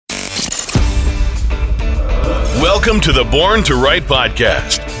Welcome to the Born to Write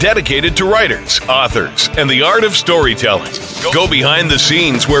podcast, dedicated to writers, authors, and the art of storytelling. Go behind the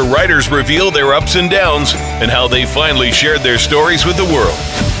scenes where writers reveal their ups and downs and how they finally shared their stories with the world.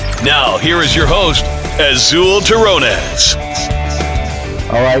 Now, here is your host, Azul Terronez.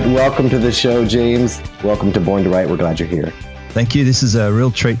 All right, welcome to the show, James. Welcome to Born to Write. We're glad you're here. Thank you. This is a real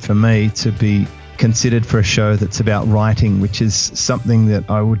treat for me to be considered for a show that's about writing, which is something that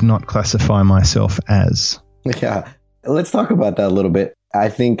I would not classify myself as. Yeah, let's talk about that a little bit. I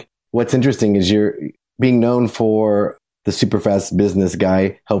think what's interesting is you're being known for the super fast business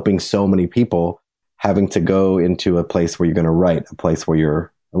guy, helping so many people, having to go into a place where you're going to write, a place where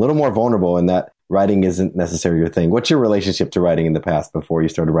you're a little more vulnerable and that writing isn't necessarily your thing. What's your relationship to writing in the past before you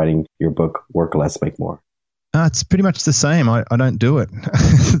started writing your book, Work Less, Make More? It's pretty much the same. I don't do it.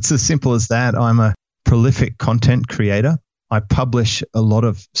 It's as simple as that. I'm a prolific content creator. I publish a lot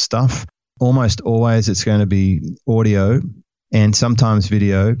of stuff. Almost always it's going to be audio and sometimes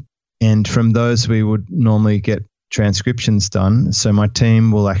video. And from those, we would normally get transcriptions done. So my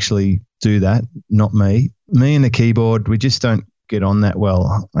team will actually do that, not me. Me and the keyboard, we just don't get on that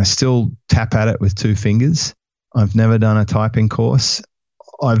well. I still tap at it with two fingers. I've never done a typing course.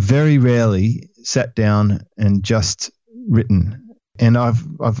 I very rarely sat down and just written. And I've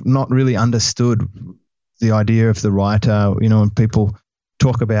not really understood the idea of the writer. You know, when people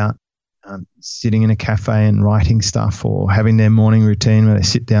talk about sitting in a cafe and writing stuff or having their morning routine where they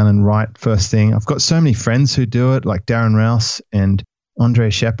sit down and write first thing. I've got so many friends who do it, like Darren Rouse and Andre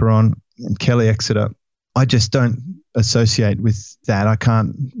Chaperon and Kelly Exeter. I just don't associate with that. I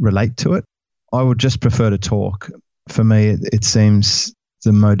can't relate to it. I would just prefer to talk. For me, it seems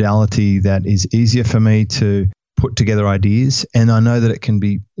the modality that is easier for me to put together ideas, and I know that it can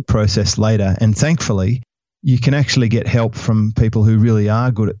be processed later. And thankfully, you can actually get help from people who really are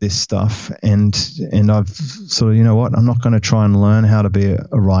good at this stuff. And I've sort of, you know what, I'm not going to try and learn how to be a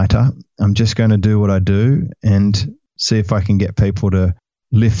writer. I'm just going to do what I do and see if I can get people to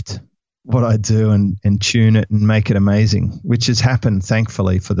lift what I do and tune it and make it amazing, which has happened,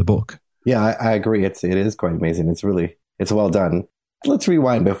 thankfully, for the book. Yeah, I agree. It is quite amazing. It's well done. Let's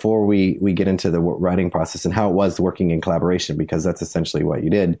rewind before we get into the writing process and how it was working in collaboration, because that's essentially what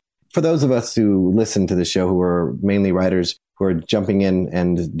you did. For those of us who listen to the show who are mainly writers who are jumping in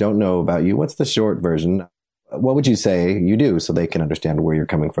and don't know about you, what's the short version? What would you say you do so they can understand where you're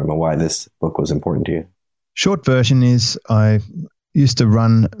coming from and why this book was important to you? Short version is I used to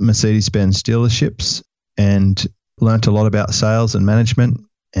run Mercedes-Benz dealerships and learnt a lot about sales and management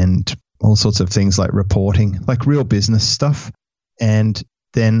and all sorts of things like reporting, like real business stuff. And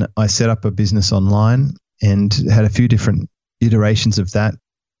then I set up a business online and had a few different iterations of that.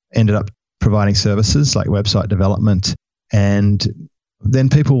 Ended up providing services like website development, and then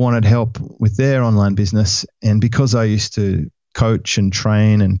people wanted help with their online business. And because I used to coach and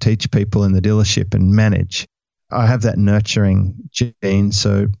train and teach people in the dealership and manage, I have that nurturing gene.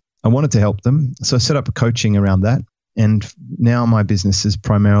 So I wanted to help them. So I set up a coaching around that. And now my business is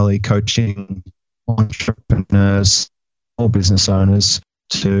primarily coaching entrepreneurs or business owners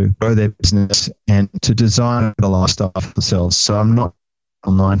to grow their business and to design the lifestyle for themselves. So I'm not a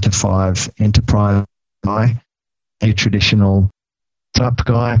 9-to-5 enterprise guy, a traditional type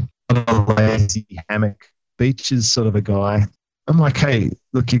guy, a lazy hammock beaches sort of a guy. I'm like, hey,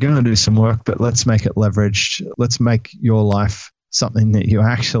 look, you're going to do some work, but let's make it leveraged. Let's make your life something that you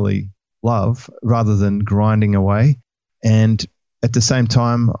actually love rather than grinding away. And at the same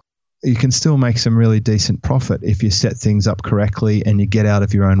time, you can still make some really decent profit if you set things up correctly and you get out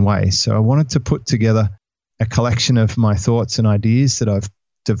of your own way. So I wanted to put together a collection of my thoughts and ideas that I've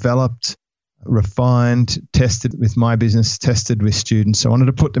developed, refined, tested with my business, tested with students. I wanted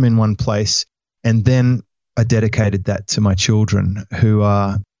to put them in one place. And then I dedicated that to my children who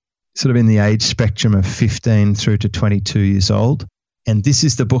are sort of in the age spectrum of 15 through to 22 years old. And this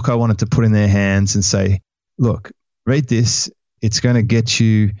is the book I wanted to put in their hands and say, look, read this. It's going to get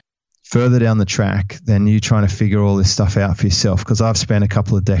you further down the track than you trying to figure all this stuff out for yourself, because I've spent a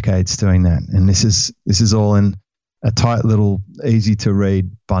couple of decades doing that. And this is all in a tight little, easy to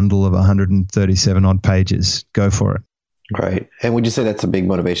read bundle of 137 odd pages. Go for it. Right. And would you say that's a big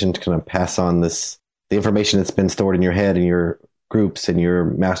motivation to kind of pass on the information that's been stored in your head and your groups and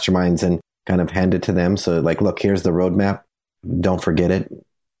your masterminds and kind of hand it to them? So like, look, here's the roadmap. Don't forget it.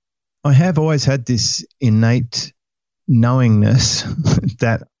 I have always had this innate knowingness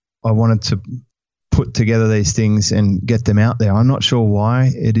that I wanted to put together these things and get them out there. I'm not sure why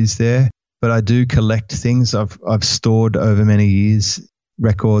it is there, but I do collect things I've stored over many years,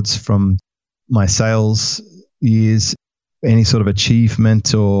 records from my sales years, any sort of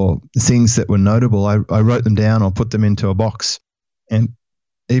achievement or things that were notable, I wrote them down or put them into a box, and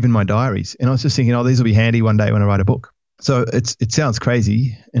even my diaries. And I was just thinking, these will be handy one day when I write a book. So it sounds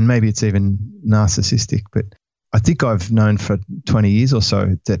crazy, and maybe it's even narcissistic, but I think I've known for 20 years or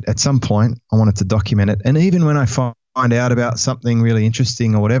so that at some point I wanted to document it. And even when I find out about something really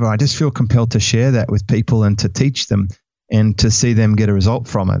interesting or whatever, I just feel compelled to share that with people and to teach them and to see them get a result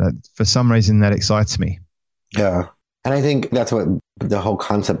from it. For some reason, that excites me. Yeah. And I think that's what the whole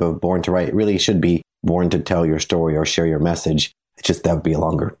concept of Born to Write really should be. Born to tell your story or share your message. It's just that would be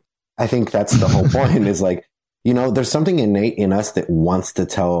longer. I think that's the whole point is like, there's something innate in us that wants to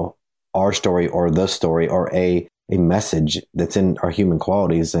tell our story or the story or a message that's in our human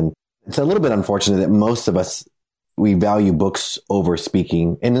qualities. And it's a little bit unfortunate that most of us, we value books over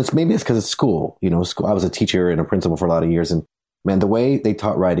speaking. And maybe it's because of school. School. I was a teacher and a principal for a lot of years. And man, the way they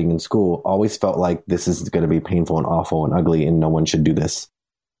taught writing in school always felt like this is going to be painful and awful and ugly and no one should do this.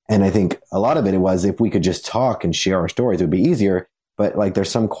 And I think a lot of it was if we could just talk and share our stories, it would be easier. But like there's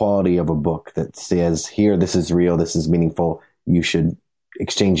some quality of a book that says, here, this is real, this is meaningful. You should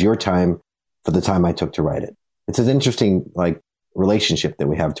exchange your time for the time I took to write it. It's an interesting relationship that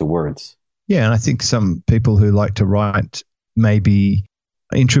we have to words. Yeah, and I think some people who like to write may be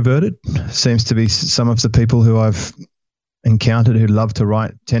introverted. Seems to be some of the people who I've encountered who love to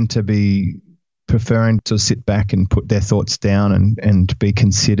write tend to be preferring to sit back and put their thoughts down and be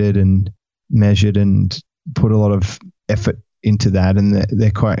considered and measured and put a lot of effort into that. And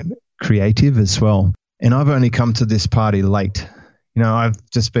they're quite creative as well. And I've only come to this party late. I've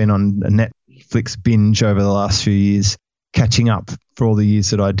just been on a Netflix binge over the last few years, catching up for all the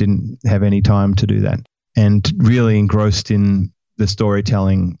years that I didn't have any time to do that, and really engrossed in the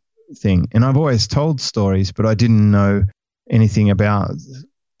storytelling thing. And I've always told stories, but I didn't know anything about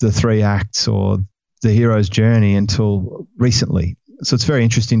the 3 acts or the hero's journey until recently. So it's very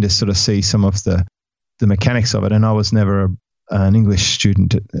interesting to sort of see some of the mechanics of it. And I was never an English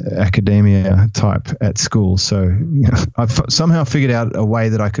student at academia type at school. So I've somehow figured out a way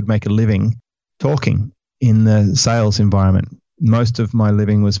that I could make a living talking in the sales environment. Most of my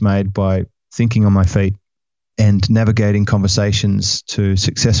living was made by thinking on my feet and navigating conversations to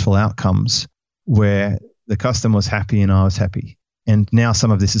successful outcomes where the customer was happy and I was happy. And now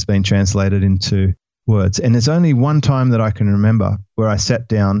some of this has been translated into words. And there's only one time that I can remember where I sat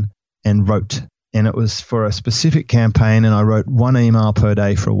down and wrote. And it was for a specific campaign, and I wrote 1 email per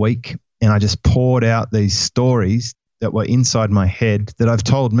day for a week. And I just poured out these stories that were inside my head that I've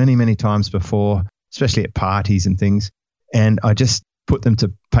told many, many times before, especially at parties and things. And I just put them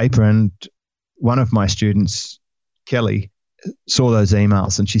to paper. And one of my students, Kelly, saw those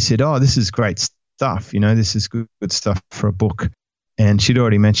emails and she said, this is great stuff. This is good stuff for a book. And she'd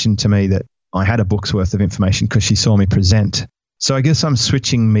already mentioned to me that I had a book's worth of information because she saw me present. So I guess I'm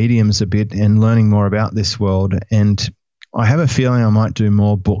switching mediums a bit and learning more about this world. And I have a feeling I might do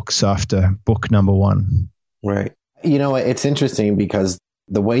more books after book number 1. Right. It's interesting because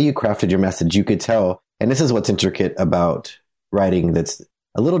the way you crafted your message, you could tell, and this is what's intricate about writing that's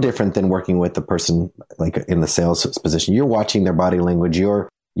a little different than working with the person like in the sales position. You're watching their body language. You're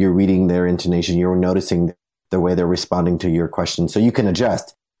reading their intonation. You're noticing the way they're responding to your questions. So you can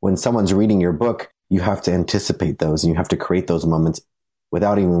adjust. When someone's reading your book, you have to anticipate those and you have to create those moments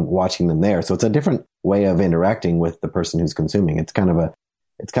without even watching them there. So it's a different way of interacting with the person who's consuming. It's kind of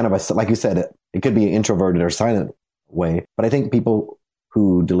a, like you said, it could be an introverted or silent way. But I think people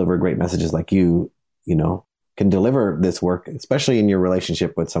who deliver great messages like you can deliver this work, especially in your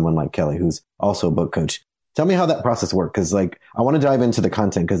relationship with someone like Kelly, who's also a book coach. Tell me how that process worked. Cause I want to dive into the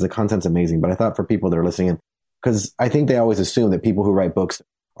content because the content's amazing, but I thought for people that are listening in, because I think they always assume that people who write books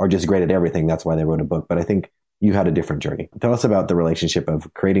are just great at everything. That's why they wrote a book. But I think you had a different journey. Tell us about the relationship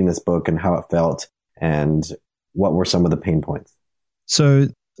of creating this book and how it felt and what were some of the pain points. So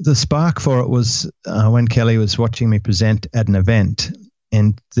the spark for it was when Kelly was watching me present at an event,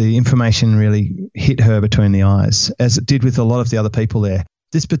 and the information really hit her between the eyes, as it did with a lot of the other people there.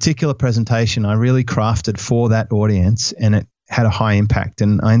 This particular presentation I really crafted for that audience, and it had a high impact.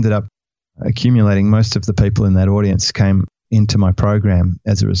 And I ended up accumulating most of the people in that audience came into my program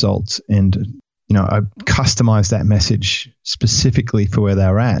as a result. And, I customized that message specifically for where they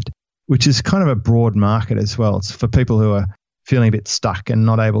were at, which is kind of a broad market as well. It's for people who are feeling a bit stuck and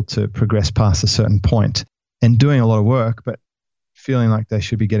not able to progress past a certain point and doing a lot of work, but feeling like they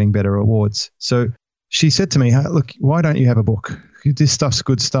should be getting better rewards. So she said to me, hey, look, why don't you have a book? This stuff's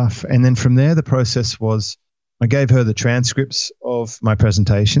good stuff. And then from there, the process was I gave her the transcripts of my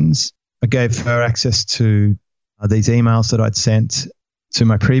presentations. I gave her access to these emails that I'd sent. to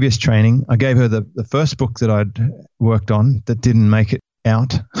my previous training. I gave her the first book that I'd worked on that didn't make it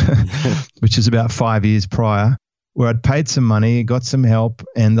out, which is about 5 years prior, where I'd paid some money, got some help,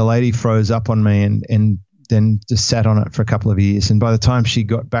 and the lady froze up on me and then just sat on it for a couple of years. And by the time she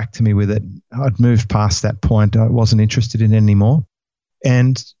got back to me with it, I'd moved past that point. I wasn't interested in it anymore.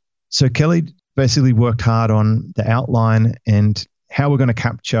 And so Kelly basically worked hard on the outline and how we're going to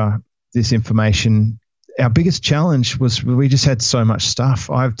capture this information. Our biggest challenge was we just had so much stuff.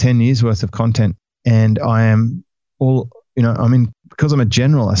 I have 10 years worth of content, and I am because I'm a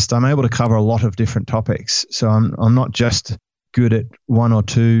generalist, I'm able to cover a lot of different topics. So I'm not just good at one or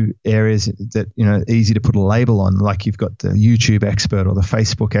two areas that, easy to put a label on, like you've got the YouTube expert or the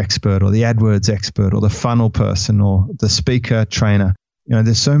Facebook expert or the AdWords expert or the funnel person or the speaker trainer.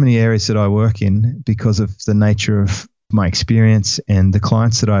 There's so many areas that I work in because of the nature of my experience and the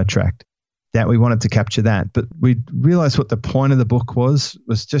clients that I attract, that we wanted to capture that. But we realized what the point of the book was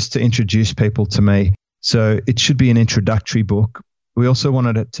just to introduce people to me. So it should be an introductory book. We also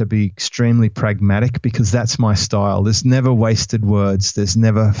wanted it to be extremely pragmatic because that's my style. There's never wasted words. There's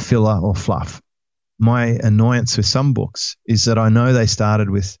never filler or fluff. My annoyance with some books is that I know they started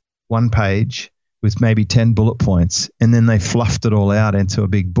with one page with maybe 10 bullet points, and then they fluffed it all out into a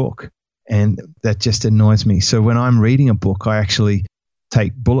big book. And that just annoys me. So when I'm reading a book, I actually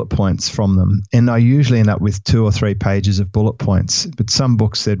take bullet points from them. And I usually end up with 2 or 3 pages of bullet points. But some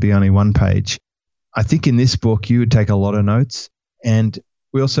books, there'd be only one page. I think in this book, you would take a lot of notes. And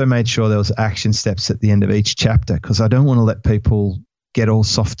we also made sure there was action steps at the end of each chapter, because I don't want to let people get all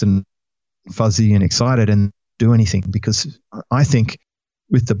soft and fuzzy and excited and do anything. Because I think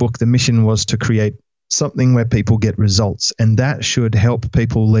with the book, the mission was to create something where people get results, and that should help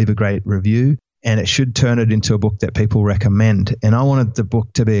people leave a great review, and it should turn it into a book that people recommend. And I wanted the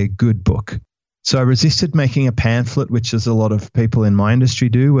book to be a good book. So I resisted making a pamphlet, which is a lot of people in my industry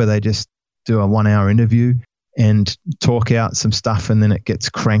do, where they just do a 1-hour interview and talk out some stuff, and then it gets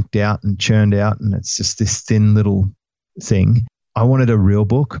cranked out and churned out, and it's just this thin little thing. I wanted a real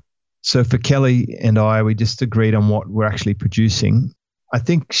book. So for Kelly and I, we just agreed on what we're actually producing. I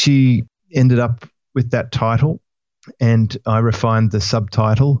think she ended up with that title, and I refined the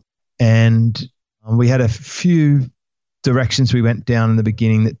subtitle, and we had a few directions we went down in the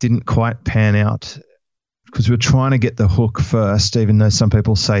beginning that didn't quite pan out because we were trying to get the hook first, even though some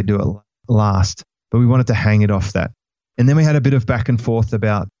people say do it last, but we wanted to hang it off that. And then we had a bit of back and forth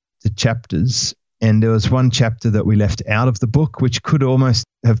about the chapters, and there was one chapter that we left out of the book, which could almost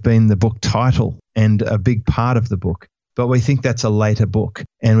have been the book title and a big part of the book. But we think that's a later book,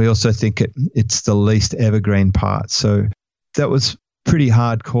 and we also think it's the least evergreen part. So that was pretty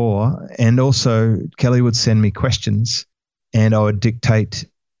hardcore. And also Kelly would send me questions, and I would dictate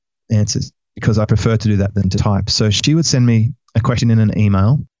answers because I prefer to do that than to type. So she would send me a question in an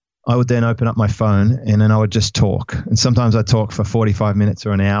email. I would then open up my phone, and then I would just talk. And sometimes I'd talk for 45 minutes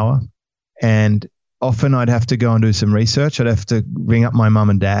or an hour. And often I'd have to go and do some research. I'd have to ring up my mum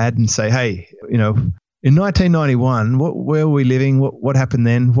and dad and say, hey, in 1991, where were we living? What happened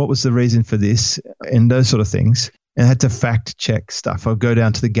then? What was the reason for this? And those sort of things. And I had to fact check stuff. I'd go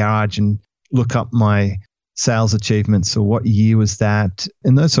down to the garage and look up my sales achievements, or what year was that,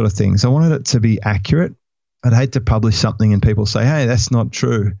 and those sort of things. I wanted it to be accurate. I'd hate to publish something and people say, hey, that's not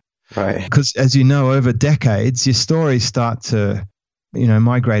true. Right. Because as you know, over decades, your stories start to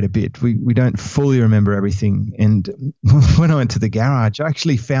migrate a bit. We don't fully remember everything. And when I went to the garage, I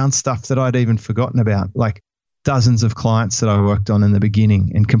actually found stuff that I'd even forgotten about, like dozens of clients that I worked on in the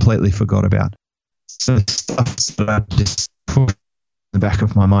beginning and completely forgot about. So stuff that I just put in the back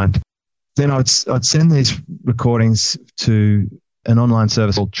of my mind. Then I'd send these recordings to an online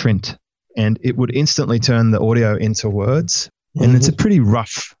service called Trint, and it would instantly turn the audio into words. Mm-hmm. And it's a pretty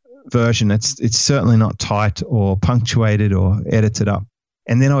rough version. It's certainly not tight or punctuated or edited up.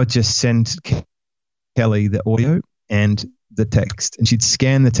 And then I would just send Kelly the audio and the text, and she'd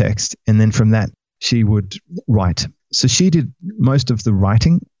scan the text, and then from that she would write. So she did most of the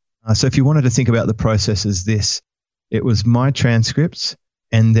writing. So if you wanted to think about the process as this, it was my transcripts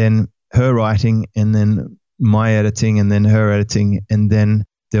and then her writing and then my editing and then her editing, and then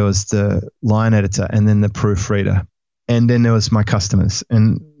there was the line editor and then the proofreader, and then there was my customers.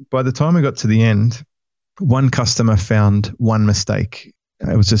 And by the time I got to the end, one customer found one mistake.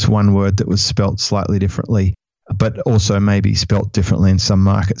 It was just one word that was spelt slightly differently, but also maybe spelt differently in some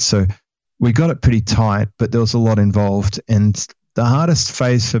markets. So we got it pretty tight, but there was a lot involved. And the hardest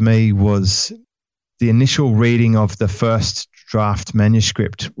phase for me was the initial reading of the first draft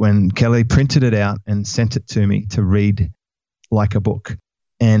manuscript when Kelly printed it out and sent it to me to read like a book.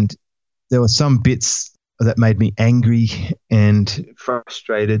 And there were some bits that made me angry and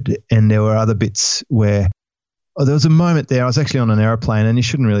frustrated. And there were other bits where there was a moment there, I was actually on an airplane, and you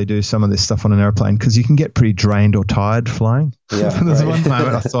shouldn't really do some of this stuff on an airplane because you can get pretty drained or tired flying. Yeah, There's one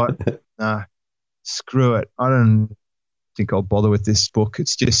moment I thought, nah, screw it. I don't think I'll bother with this book.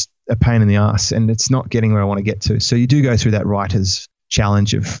 It's just a pain in the ass and it's not getting where I want to get to. So you do go through that writer's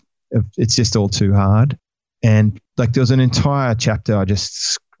challenge of it's just all too hard. And like there was an entire chapter,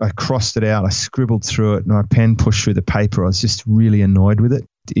 I crossed it out, I scribbled through it, and my pen pushed through the paper. I was just really annoyed with it.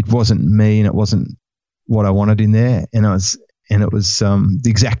 It wasn't me, and it wasn't what I wanted in there, and it was the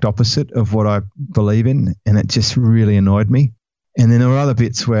exact opposite of what I believe in, and it just really annoyed me. And then there were other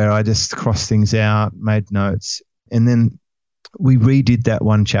bits where I just crossed things out, made notes, and then we redid that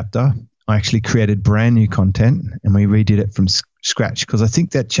one chapter. I actually created brand new content, and we redid it from scratch because I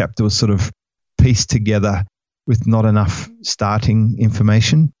think that chapter was sort of pieced together with not enough starting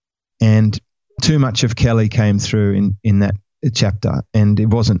information, and too much of Kelly came through in that chapter, and it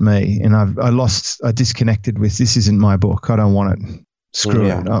wasn't me. And I disconnected with, this isn't my book. I don't want it. Screw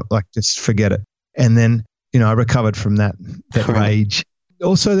it. Just forget it. And then, I recovered from that rage.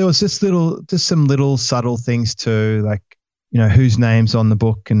 Also, there was just some little subtle things too, like, whose name's on the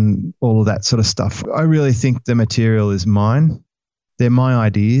book and all of that sort of stuff. I really think the material is mine. They're my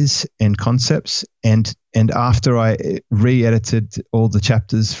ideas and concepts. And after I re-edited all the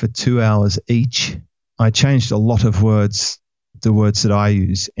chapters for 2 hours each, I changed a lot of words, the words that I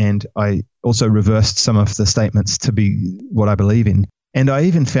use, and I also reversed some of the statements to be what I believe in. And I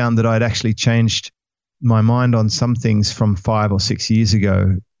even found that I'd actually changed my mind on some things from 5 or 6 years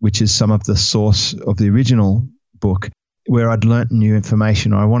ago, which is some of the source of the original book, where I'd learnt new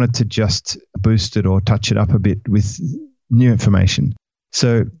information, or I wanted to just boost it or touch it up a bit with new information.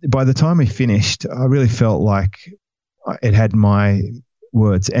 So by the time we finished, I really felt like it had my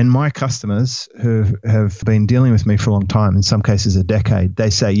words. And my customers who have been dealing with me for a long time, in some cases a decade, they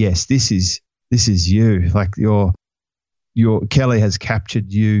say, yes, this is you. Like your Kelly has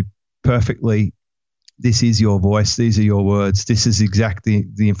captured you perfectly. This is your voice. These are your words. This is exactly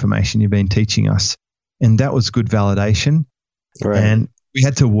the information you've been teaching us. And that was good validation. Right. And we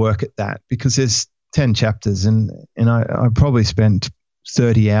had to work at that because there's 10 chapters and I probably spent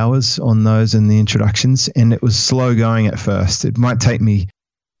 30 hours on those and the introductions, and it was slow going at first. It might take me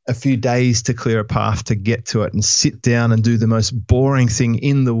a few days to clear a path to get to it and sit down and do the most boring thing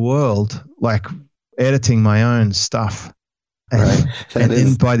in the world, like editing my own stuff. Right.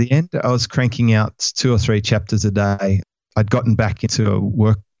 And by the end, I was cranking out 2 or 3 chapters a day. I'd gotten back into a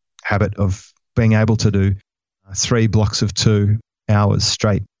work habit of being able to do 3 blocks of 2 hours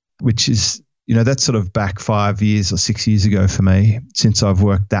straight, which is, that's sort of back 5 years or 6 years ago for me, since I've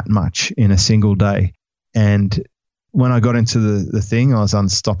worked that much in a single day. And when I got into the thing, I was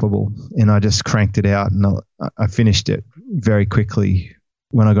unstoppable, and I just cranked it out, and I finished it very quickly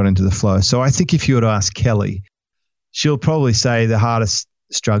when I got into the flow. So I think if you were to ask Kelly, she'll probably say the hardest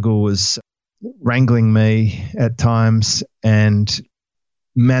struggle was wrangling me at times and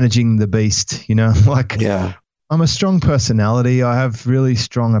managing the beast, I'm a strong personality. I have really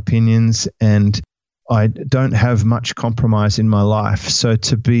strong opinions, and I don't have much compromise in my life. So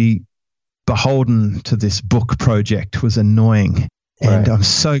to be beholden to this book project was annoying. And I'm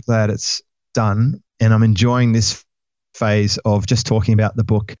so glad it's done. And I'm enjoying this phase of just talking about the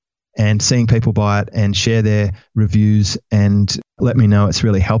book and seeing people buy it and share their reviews and let me know it's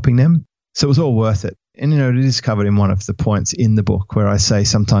really helping them. So it was all worth it. And, it is covered in one of the points in the book where I say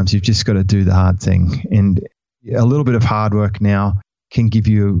sometimes you've just got to do the hard thing. And a little bit of hard work now can give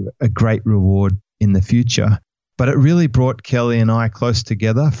you a great reward in the future. But it really brought Kelly and I close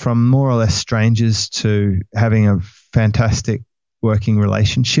together, from more or less strangers to having a fantastic working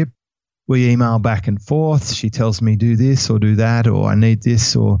relationship. We email back and forth. She tells me do this or do that, or I need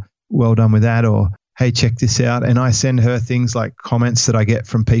this, or well done with that, or hey, check this out. And I send her things like comments that I get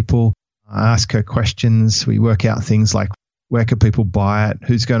from people. I ask her questions. We work out things like where can people buy it?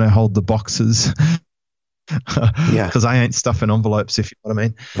 Who's going to hold the boxes? Because I ain't stuffing envelopes, if you know what I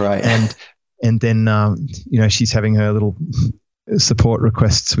mean. Right. And then, she's having her little support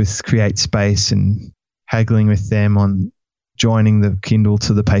requests with CreateSpace and haggling with them on joining the Kindle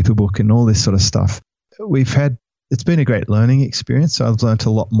to the paper book and all this sort of stuff. It's been a great learning experience. I've learned a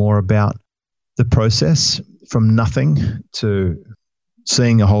lot more about the process from nothing to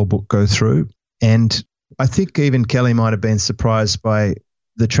seeing a whole book go through. And I think even Kelly might have been surprised by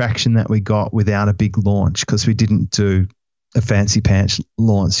the traction that we got without a big launch, because we didn't do a fancy pants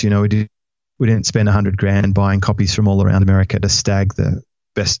launch. We didn't spend $100,000 buying copies from all around America to stag the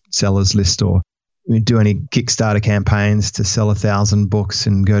best sellers list or do any Kickstarter campaigns to sell 1,000 books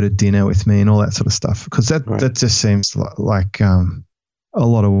and go to dinner with me and all that sort of stuff, because that just seems like a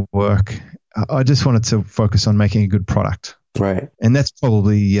lot of work. I just wanted to focus on making a good product. Right. And that's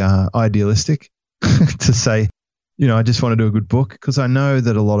probably idealistic to say, I just want to do a good book, because I know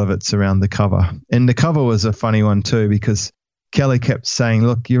that a lot of it's around the cover. And the cover was a funny one too, because Kelly kept saying,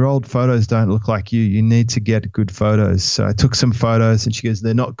 look, your old photos don't look like you. You need to get good photos. So I took some photos and she goes,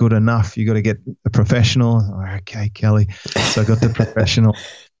 they're not good enough. You got to get a professional. Okay, Kelly. So I got the professional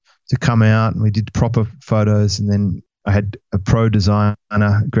to come out and we did proper photos. And then I had a pro designer,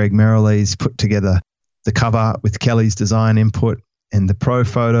 Greg Merrilees, put together the cover with Kelly's design input and the pro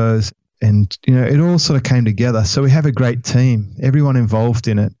photos. And, it all sort of came together. So we have a great team. Everyone involved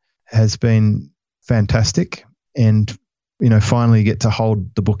in it has been fantastic. And finally you get to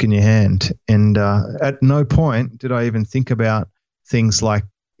hold the book in your hand. And at no point did I even think about things like,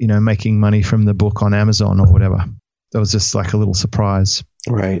 making money from the book on Amazon or whatever. That was just like a little surprise.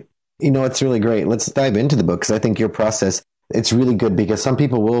 Right. It's really great. Let's dive into the book, because I think your process, it's really good, because some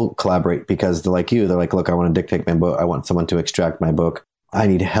people will collaborate because they're like you. They're like, look, I want to dictate my book. I want someone to extract my book. I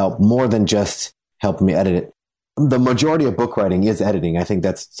need help more than just help me edit it. The majority of book writing is editing. I think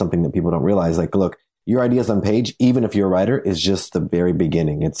that's something that people don't realize. Like, look, your ideas on page, even if you're a writer, is just the very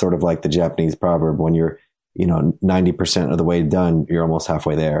beginning. It's sort of like the Japanese proverb, when you're, 90% of the way done, you're almost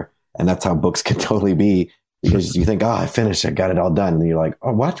halfway there. And that's how books can totally be, because you think, I finished, I got it all done. And you're like,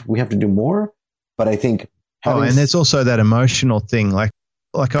 oh, what? We have to do more? But I think... and there's also that emotional thing. Like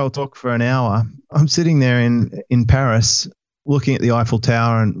I'll talk for an hour. I'm sitting there in Paris looking at the Eiffel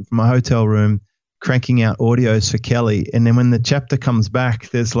Tower and from my hotel room, cranking out audios for Kelly. And then when the chapter comes back,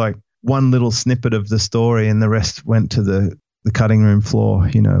 there's like one little snippet of the story and the rest went to the cutting room floor.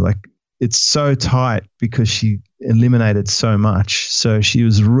 Like it's so tight because she eliminated so much. So she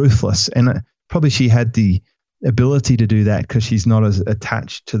was ruthless. And probably she had the ability to do that because she's not as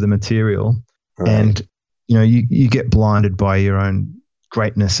attached to the material. Right. And, you get blinded by your own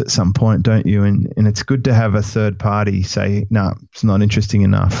greatness at some point, don't you? And it's good to have a third party say, no, it's not interesting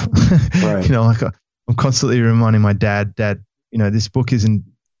enough. Right. Like I'm constantly reminding my dad, this book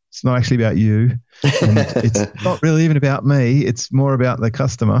it's not actually about you, and it's not really even about me. It's more about the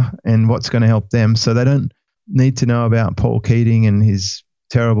customer and what's going to help them. So they don't need to know about Paul Keating and his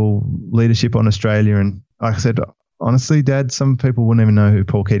terrible leadership on Australia. And like I said, honestly, Dad, some people wouldn't even know who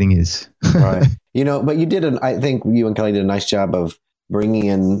Paul Keating is. Right. But you did I think you and Kelly did a nice job of bringing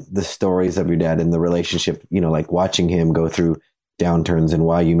in the stories of your dad and the relationship, like watching him go through downturns and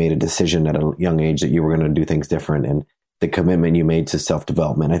why you made a decision at a young age that you were going to do things different, and the commitment you made to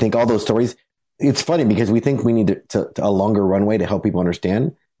self-development. I think all those stories, it's funny because we think we need a longer runway to help people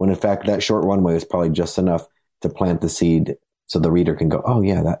understand, when in fact that short runway is probably just enough to plant the seed so the reader can go, oh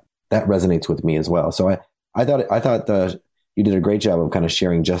yeah, that resonates with me as well. So I thought you did a great job of kind of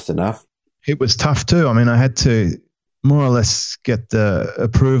sharing just enough. It was tough too. I mean, I had to more or less get the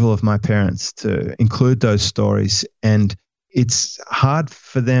approval of my parents to include those stories. And it's hard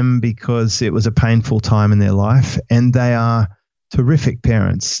for them because it was a painful time in their life, and they are terrific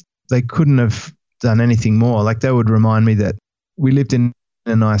parents. They couldn't have done anything more. Like, they would remind me that we lived in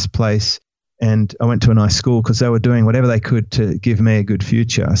a nice place and I went to a nice school because they were doing whatever they could to give me a good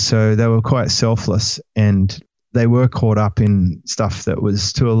future. So they were quite selfless, and they were caught up in stuff that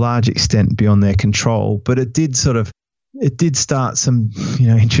was to a large extent beyond their control. But it did start some,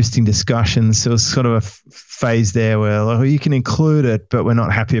 interesting discussions. There was sort of a phase there where, like, you can include it, but we're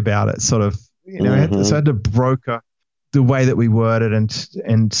not happy about it. Sort of, I had to broker the way that we worded,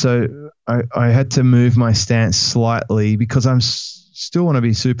 and so I had to move my stance slightly because I'm still want to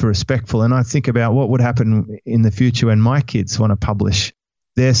be super respectful, and I think about what would happen in the future when my kids want to publish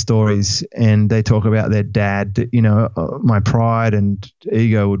their stories and they talk about their dad. My pride and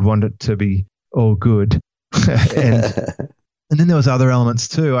ego would want it to be all good. and then there was other elements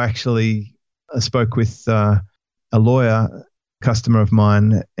too. I spoke with a lawyer customer of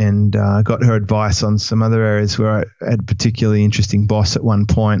mine and got her advice on some other areas where I had a particularly interesting boss at one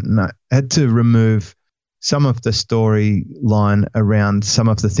point, and I had to remove some of the storyline around some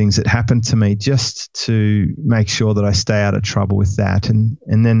of the things that happened to me just to make sure that I stay out of trouble with that. And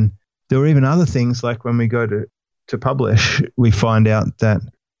then there were even other things, like when we go to publish, we find out that,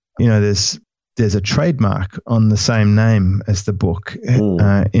 there's a trademark on the same name as the book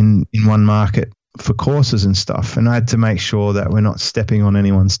in one market for courses and stuff. And I had to make sure that we're not stepping on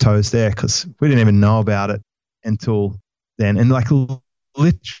anyone's toes there, because we didn't even know about it until then. And like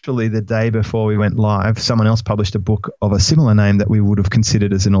literally the day before we went live, someone else published a book of a similar name that we would have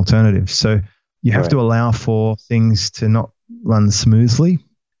considered as an alternative. So you have to allow for things to not run smoothly.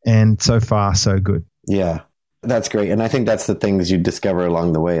 And so far, so good. Yeah, that's great. And I think that's the things you discover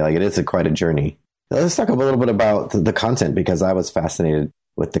along the way. Like, it is quite a journey. Let's talk a little bit about the content, because I was fascinated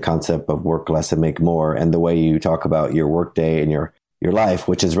with the concept of work less and make more, and the way you talk about your workday and your life,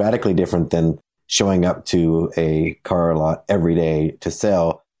 which is radically different than showing up to a car lot every day to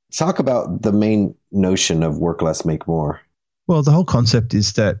sell. Talk about the main notion of work less, make more. Well, the whole concept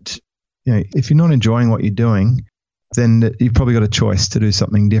is that, if you're not enjoying what you're doing, then you've probably got a choice to do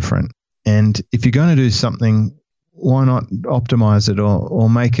something different. And if you're going to do something, why not optimize it or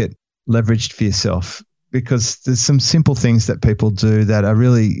make it leveraged for yourself? Because there's some simple things that people do that are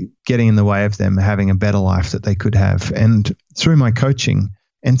really getting in the way of them having a better life that they could have. And through my coaching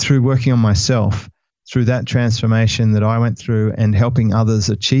and through working on myself, through that transformation that I went through and helping others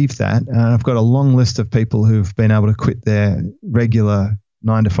achieve that, I've got a long list of people who've been able to quit their regular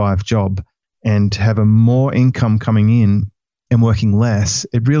 9-to-5 job and have a more income coming in and working less.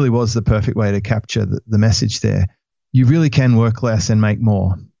 It really was the perfect way to capture the message there. You really can work less and make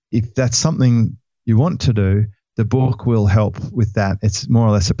more. If that's something you want to do, the book will help with that. It's more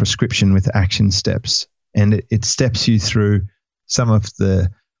or less a prescription with action steps, and it steps you through some of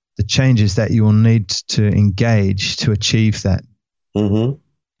the changes that you will need to engage to achieve that. Mm-hmm.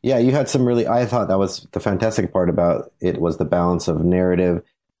 Yeah, you had some I thought that was the fantastic part about it, was the balance of narrative,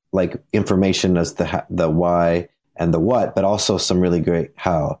 like information as the why and the what, but also some really great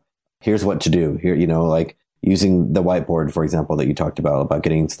how. Here's what to do here, like using the whiteboard, for example, that you talked about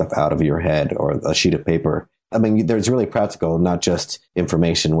getting stuff out of your head or a sheet of paper. I mean, there's really practical, not just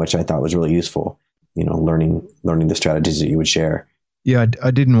information, which I thought was really useful, learning the strategies that you would share. Yeah, I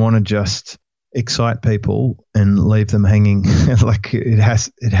didn't want to just excite people and leave them hanging. Like, it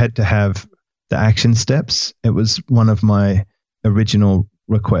had to have the action steps. It was one of my original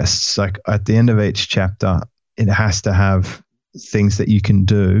requests. Like, at the end of each chapter, it has to have things that you can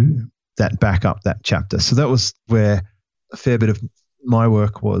do that back up that chapter. So that was where a fair bit of my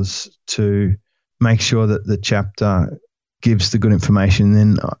work was, to make sure that the chapter gives the good information.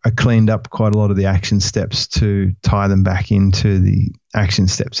 Then I cleaned up quite a lot of the action steps to tie them back into the action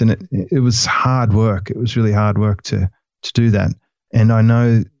steps. And it was hard work. It was really hard work to do that. And I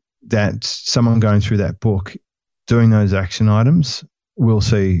know that someone going through that book, doing those action items, will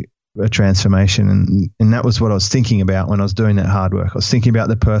see a transformation. And that was what I was thinking about when I was doing that hard work. I was thinking about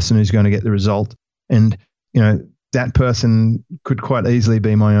the person who's going to get the result. And, that person could quite easily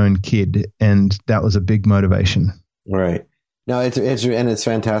be my own kid. And that was a big motivation. Right. No, it's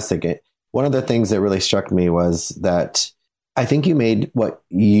fantastic. One of the things that really struck me was that I think you made what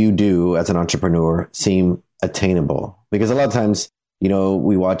you do as an entrepreneur seem attainable, because a lot of times,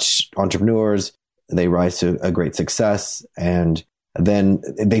 we watch entrepreneurs, they rise to a great success, and then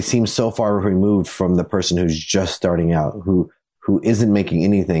they seem so far removed from the person who's just starting out, who isn't making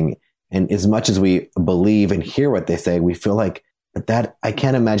anything. And as much as we believe and hear what they say, we feel like that I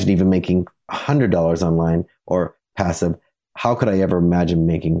can't imagine even making $100 online or passive. How could I ever imagine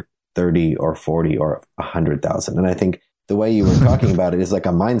making 30 or 40 or 100,000? And I think the way you were talking about it is like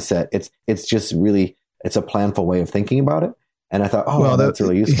a mindset. It's just really, it's a planful way of thinking about it. And I thought, that's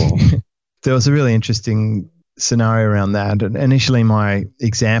really useful. There was a really interesting scenario around that. And initially my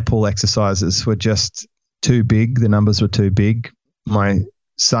example exercises were just too big. The numbers were too big. My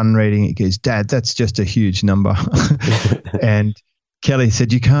son reading it goes, "Dad, that's just a huge number." And Kelly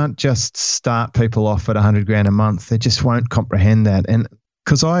said, "You can't just start people off at 100 grand a month. They just won't comprehend that." And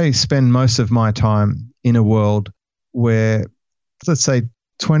because I spend most of my time in a world where, let's say,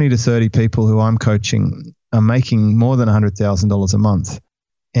 20 to 30 people who I'm coaching are making more than $100,000 a month.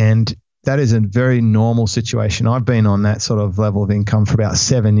 And that is a very normal situation. I've been on that sort of level of income for about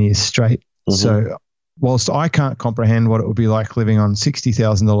 7 years straight. Mm-hmm. So whilst I can't comprehend what it would be like living on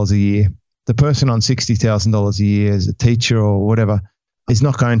 $60,000 a year, the person on $60,000 a year as a teacher or whatever is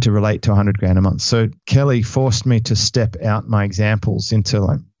not going to relate to 100 grand a month. So Kelly forced me to step out my examples into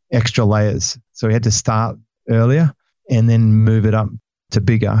like extra layers. So we had to start earlier and then move it up to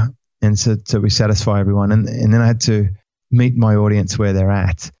bigger, and so we satisfy everyone. And then I had to meet my audience where they're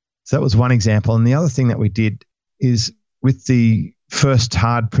at. So that was one example. And the other thing that we did is with the first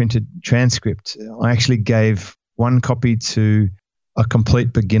hard printed transcript, I actually gave one copy to a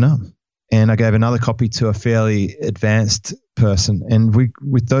complete beginner and I gave another copy to a fairly advanced person. And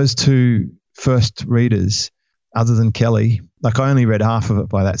with those two first readers, other than Kelly, like I only read half of it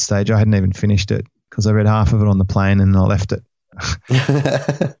by that stage. I hadn't even finished it because I read half of it on the plane and I left it.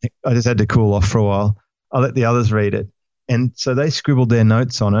 I just had to cool off for a while. I let the others read it. And so they scribbled their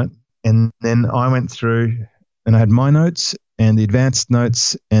notes on it. And then I went through and I had my notes and the advanced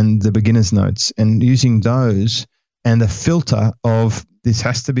notes and the beginner's notes. And using those, and the filter of this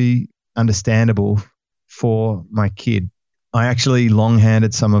has to be understandable for my kid. I actually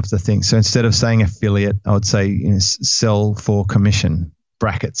long-handed some of the things. So instead of saying affiliate, I would say sell for commission,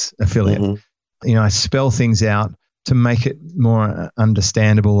 brackets, affiliate. Mm-hmm. I spell things out to make it more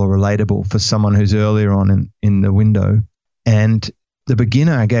understandable or relatable for someone who's earlier on in the window. And the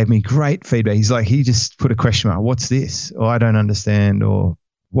beginner gave me great feedback. He's like, he just put a question mark. What's this? Or I don't understand. Or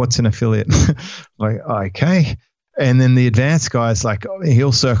what's an affiliate? Like, okay. And then the advanced guy's like,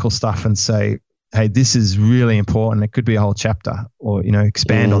 he'll circle stuff and say, hey, this is really important. It could be a whole chapter or,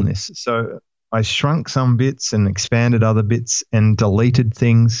 expand on this. So I shrunk some bits and expanded other bits and deleted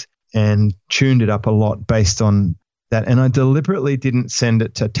things and tuned it up a lot based on that. And I deliberately didn't send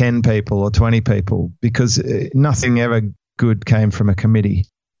it to 10 people or 20 people because nothing ever good came from a committee.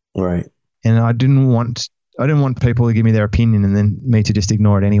 Right. And I didn't want people to give me their opinion and then me to just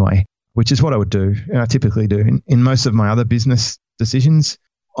ignore it anyway, which is what I would do. And I typically do. In most of my other business decisions,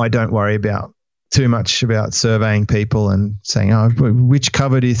 I don't worry about too much about surveying people and saying, oh, which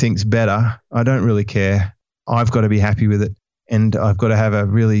cover do you think's better? I don't really care. I've got to be happy with it. And I've got to have a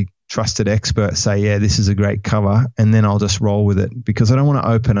really trusted expert say, yeah, this is a great cover. And then I'll just roll with it because I don't want to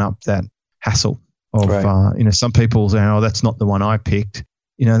open up that hassle of, right. Some people say, oh, that's not the one I picked.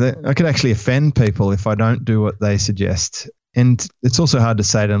 I could actually offend people if I don't do what they suggest. And it's also hard to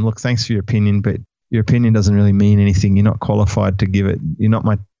say to them, look, thanks for your opinion, but your opinion doesn't really mean anything. You're not qualified to give it. You're not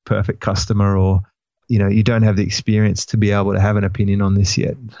my perfect customer, or you don't have the experience to be able to have an opinion on this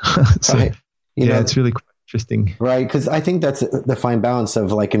yet. So right. It's really quite interesting, right? Because I think that's the fine balance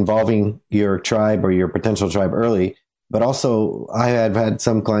of like involving your tribe or your potential tribe early, but also I have had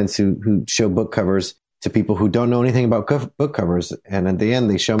some clients who show book covers to people who don't know anything about book covers, and at the end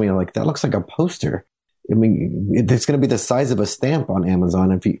they show me like, that looks like a poster. I mean, it's going to be the size of a stamp on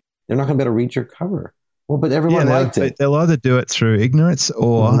Amazon if they're not going to be able to read your cover. Well, but everyone liked it. They'll either do it through ignorance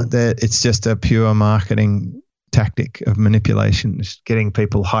or it's just a pure marketing tactic of manipulation, just getting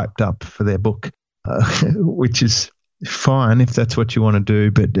people hyped up for their book, which is fine if that's what you want to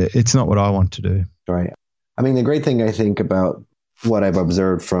do, but it's not what I want to do. Right. I mean, the great thing I think about what I've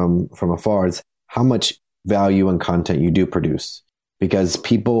observed from afar is how much value and content you do produce, because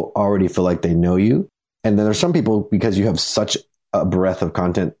people already feel like they know you. And then there's some people, because you have such a breadth of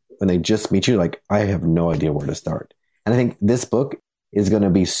content, when they just meet you, like, I have no idea where to start. And I think this book is going to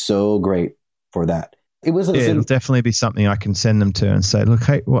be so great for that. It'll definitely be something I can send them to and say, look,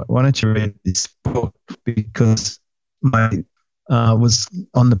 hey, why don't you read this book? Because my was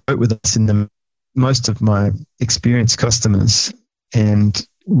on the boat with us in most of my experienced customers, and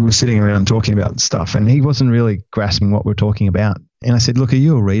we were sitting around talking about stuff, and he wasn't really grasping what we're talking about. And I said, look, are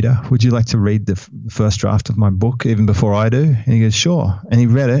you a reader? Would you like to read the first draft of my book even before I do? And he goes, sure. And he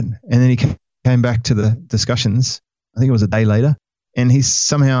read it. And then he came back to the discussions. I think it was a day later. And he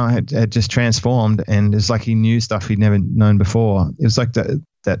somehow had just transformed, and it's like he knew stuff he'd never known before. It was like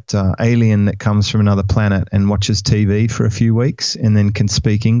that alien that comes from another planet and watches TV for a few weeks and then can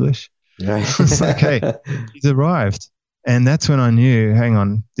speak English. Right. It's like, hey, he's arrived. And that's when I knew, hang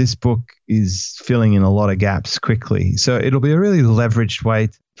on, this book is filling in a lot of gaps quickly. So it'll be a really leveraged way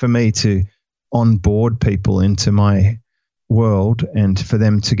for me to onboard people into my world and for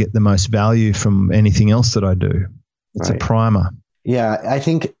them to get the most value from anything else that I do. It's right. A primer. Yeah, I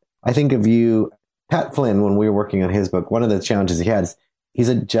think of you, Pat Flynn, when we were working on his book, one of the challenges he had is he's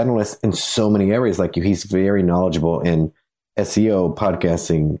a generalist in so many areas like you. He's very knowledgeable in SEO,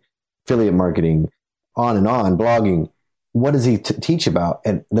 podcasting, affiliate marketing, on, blogging. What does he teach about?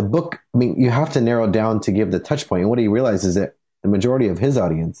 And the book, I mean, you have to narrow it down to give the touch point. And what he realized is that the majority of his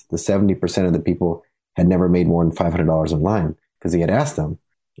audience, the 70% of the people, had never made more than $500 online because he had asked them.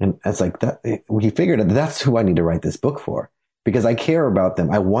 And it's like that. He figured that that's who I need to write this book for, because I care about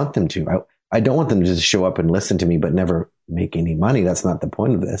them. I want them to. I don't want them to just show up and listen to me but never make any money. That's not the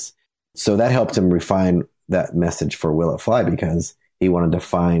point of this. So that helped him refine that message for Will It Fly, because he wanted to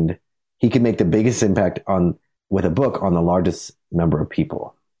find he could make the biggest impact with a book on the largest number of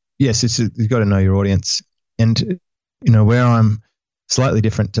people. Yes, you've got to know your audience. And, where I'm slightly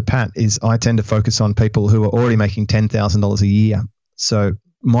different to Pat is I tend to focus on people who are already making $10,000 a year. So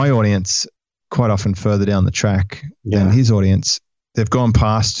my audience, quite often further down the track than his audience, they've gone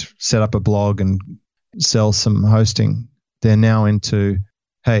past set up a blog and sell some hosting. They're now into,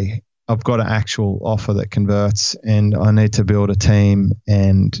 hey, I've got an actual offer that converts and I need to build a team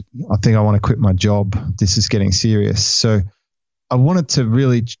and I think I want to quit my job. This is getting serious. So I wanted to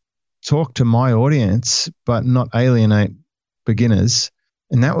really talk to my audience, but not alienate beginners.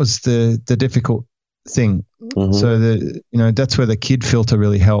 And that was the difficult thing. Mm-hmm. So that's where the kid filter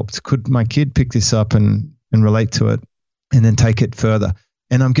really helped. Could my kid pick this up and and relate to it and then take it further.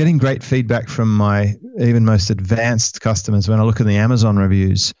 And I'm getting great feedback from my even most advanced customers when I look at the Amazon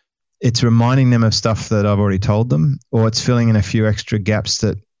reviews. It's reminding them of stuff that I've already told them, or it's filling in a few extra gaps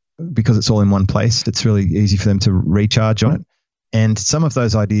that, because it's all in one place, it's really easy for them to recharge on it. And some of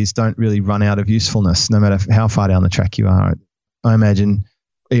those ideas don't really run out of usefulness, no matter how far down the track you are. I imagine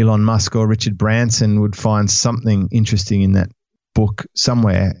Elon Musk or Richard Branson would find something interesting in that book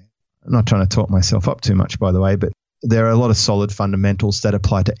somewhere. I'm not trying to talk myself up too much, by the way, but there are a lot of solid fundamentals that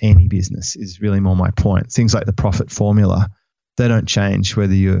apply to any business is really more my point. Things like the profit formula, they don't change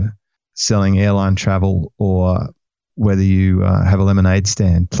whether you're selling airline travel or whether you have a lemonade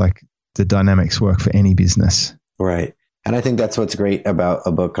stand. Like, the dynamics work for any business. Right. And I think that's what's great about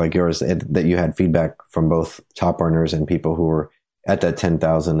a book like yours, that you had feedback from both top earners and people who were at that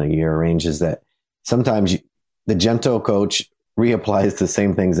 10,000 a year range, is that sometimes the gentle coach reapplies the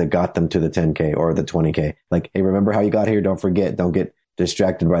same things that got them to the 10K or the 20K. Like, hey, remember how you got here? Don't forget, don't get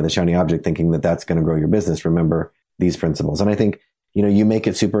distracted by the shiny object thinking that that's going to grow your business. Remember these principles. And I think, you make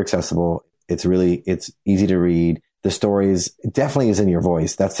it super accessible. It's easy to read. The stories definitely is in your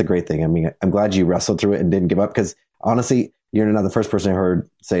voice. That's the great thing. I mean, I'm glad you wrestled through it and didn't give up, because honestly, you're not the first person I heard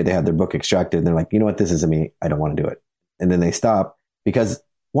say they had their book extracted and they're like, you know what, this isn't me. I don't want to do it. And then they stop because,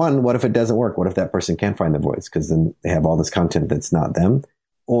 one, what if it doesn't work? What if that person can't find their voice? Because then they have all this content that's not them,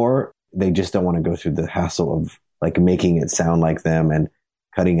 or they just don't want to go through the hassle of like making it sound like them and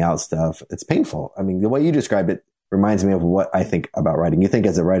cutting out stuff. It's painful. I mean, the way you described it reminds me of what I think about writing. You think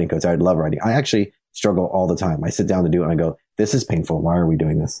as a writing coach, I love writing. I actually struggle all the time. I sit down to do it and I go, this is painful. Why are we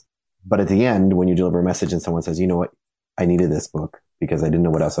doing this? But at the end, when you deliver a message and someone says, you know what, I needed this book because I didn't know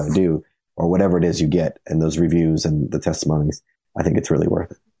what else I'd do, or whatever it is you get, and those reviews and the testimonies, I think it's really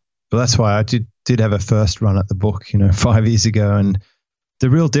worth it. Well, that's why I did have a first run at the book, 5 years ago. And the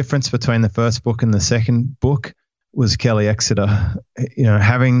real difference between the first book and the second book was Kelly Exeter.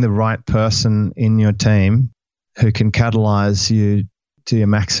 Having the right person in your team who can catalyze you to your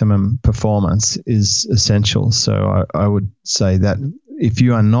maximum performance is essential. So I would say that if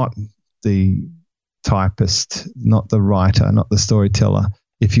you are not the typist, not the writer, not the storyteller,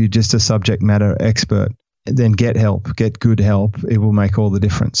 if you're just a subject matter expert, then get help, get good help. It will make all the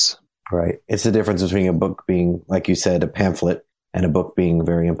difference. Right. It's the difference between a book being, like you said, a pamphlet, and a book being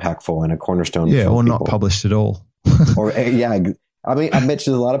very impactful and a cornerstone. Yeah, or not published at all. Or, yeah. I mean, I bet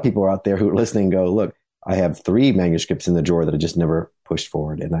you a lot of people out there who are listening go, look, I have 3 manuscripts in the drawer that I just never pushed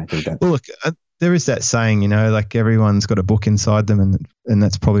forward. And I think that... Well, look, there is that saying, like everyone's got a book inside them, and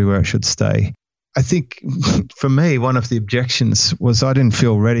that's probably where it should stay. I think for me, one of the objections was I didn't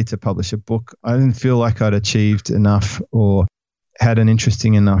feel ready to publish a book. I didn't feel like I'd achieved enough or had an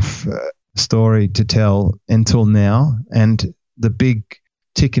interesting enough story to tell until now. And the big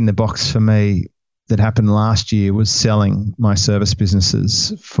tick in the box for me that happened last year was selling my service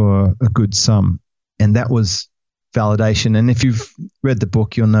businesses for a good sum. And that was validation. And if you've read the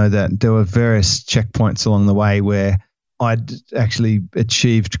book, you'll know that there were various checkpoints along the way where I'd actually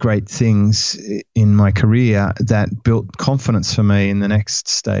achieved great things in my career that built confidence for me in the next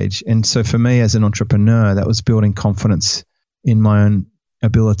stage. And so for me as an entrepreneur, that was building confidence in my own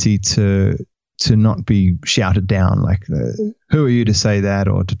ability to not be shouted down, like, who are you to say that,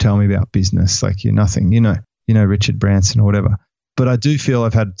 or to tell me about business? Like, you're nothing, Richard Branson or whatever. But I do feel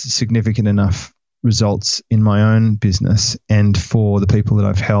I've had significant enough results in my own business and for the people that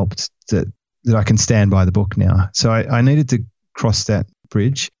I've helped that I can stand by the book now. So I needed to cross that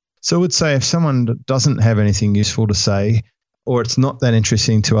bridge. So I would say if someone doesn't have anything useful to say, or it's not that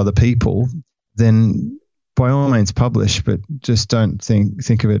interesting to other people, then by all means publish, but just don't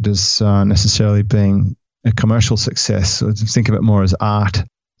think of it as necessarily being a commercial success. Or think of it more as art.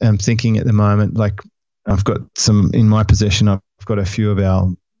 I'm thinking at the moment, like, I've got some in my possession. I've got a few of our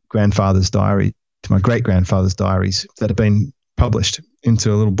my great-grandfather's diaries that have been published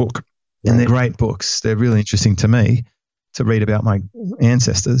into a little book. And they're great books. They're really interesting to me to read about my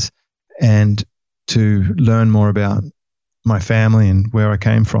ancestors and to learn more about my family and where I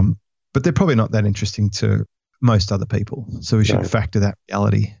came from. But they're probably not that interesting to most other people. So we should factor that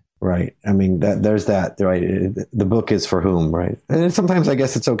reality. Right. I mean, there's that, right? The book is for whom, right? And sometimes I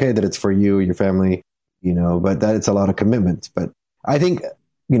guess it's okay that it's for you, your family, but that it's a lot of commitment. But I think,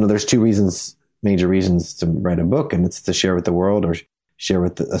 there's 2 major reasons to write a book, and it's to share with the world or share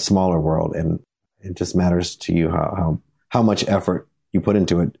with a smaller world. And it just matters to you how much effort you put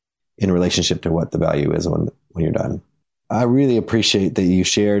into it in relationship to what the value is when you're done. I really appreciate that you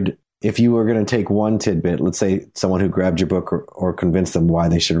shared. If you were going to take one tidbit, let's say someone who grabbed your book or convinced them why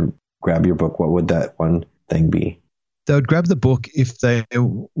they should grab your book, what would that one thing be? They would grab the book if they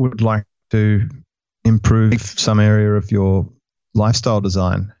would like to improve some area of your lifestyle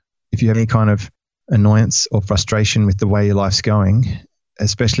design. If you have any kind of annoyance or frustration with the way your life's going,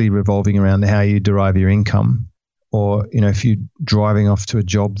 especially revolving around how you derive your income, or, if you're driving off to a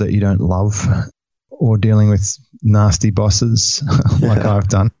job that you don't love, or dealing with nasty bosses like I've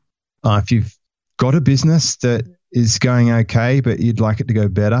done. If you've got a business that is going okay, but you'd like it to go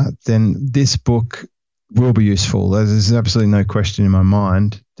better, then this book will be useful. There's absolutely no question in my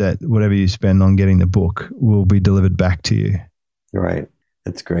mind that whatever you spend on getting the book will be delivered back to you. Right.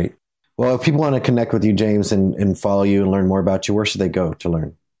 That's great. Well, if people want to connect with you, James, and follow you and learn more about you, where should they go to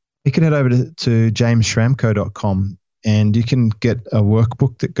learn? You can head over to jamesschramko.com and you can get a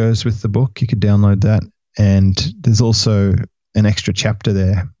workbook that goes with the book. You could download that. And there's also an extra chapter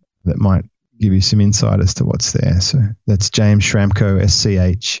there that might give you some insight as to what's there. So that's James Schramko,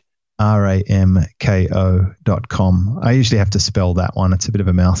 SCHRAMKO.com. I usually have to spell that one. It's a bit of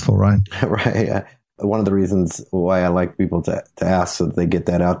a mouthful, right? Right. One of the reasons why I like people to ask so that they get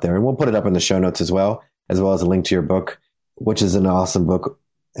that out there. And we'll put it up in the show notes as well as a link to your book, which is an awesome book.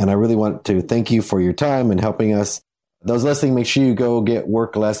 And I really want to thank you for your time and helping us. Those listening, make sure you go get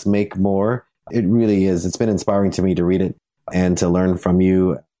Work Less, Make More. It really is. It's been inspiring to me to read it and to learn from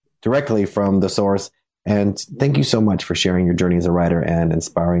you directly from the source. And thank you so much for sharing your journey as a writer and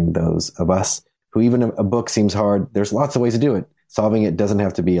inspiring those of us who, even if a book seems hard, there's lots of ways to do it. Solving it doesn't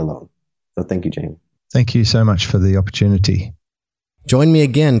have to be alone. So thank you, James. Thank you so much for the opportunity. Join me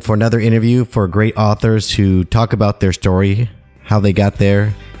again for another interview for great authors who talk about their story, how they got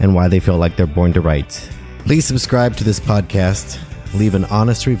there, and why they feel like they're born to write. Please subscribe to this podcast, leave an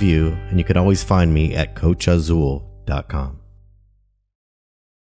honest review, and you can always find me at coachazul.com.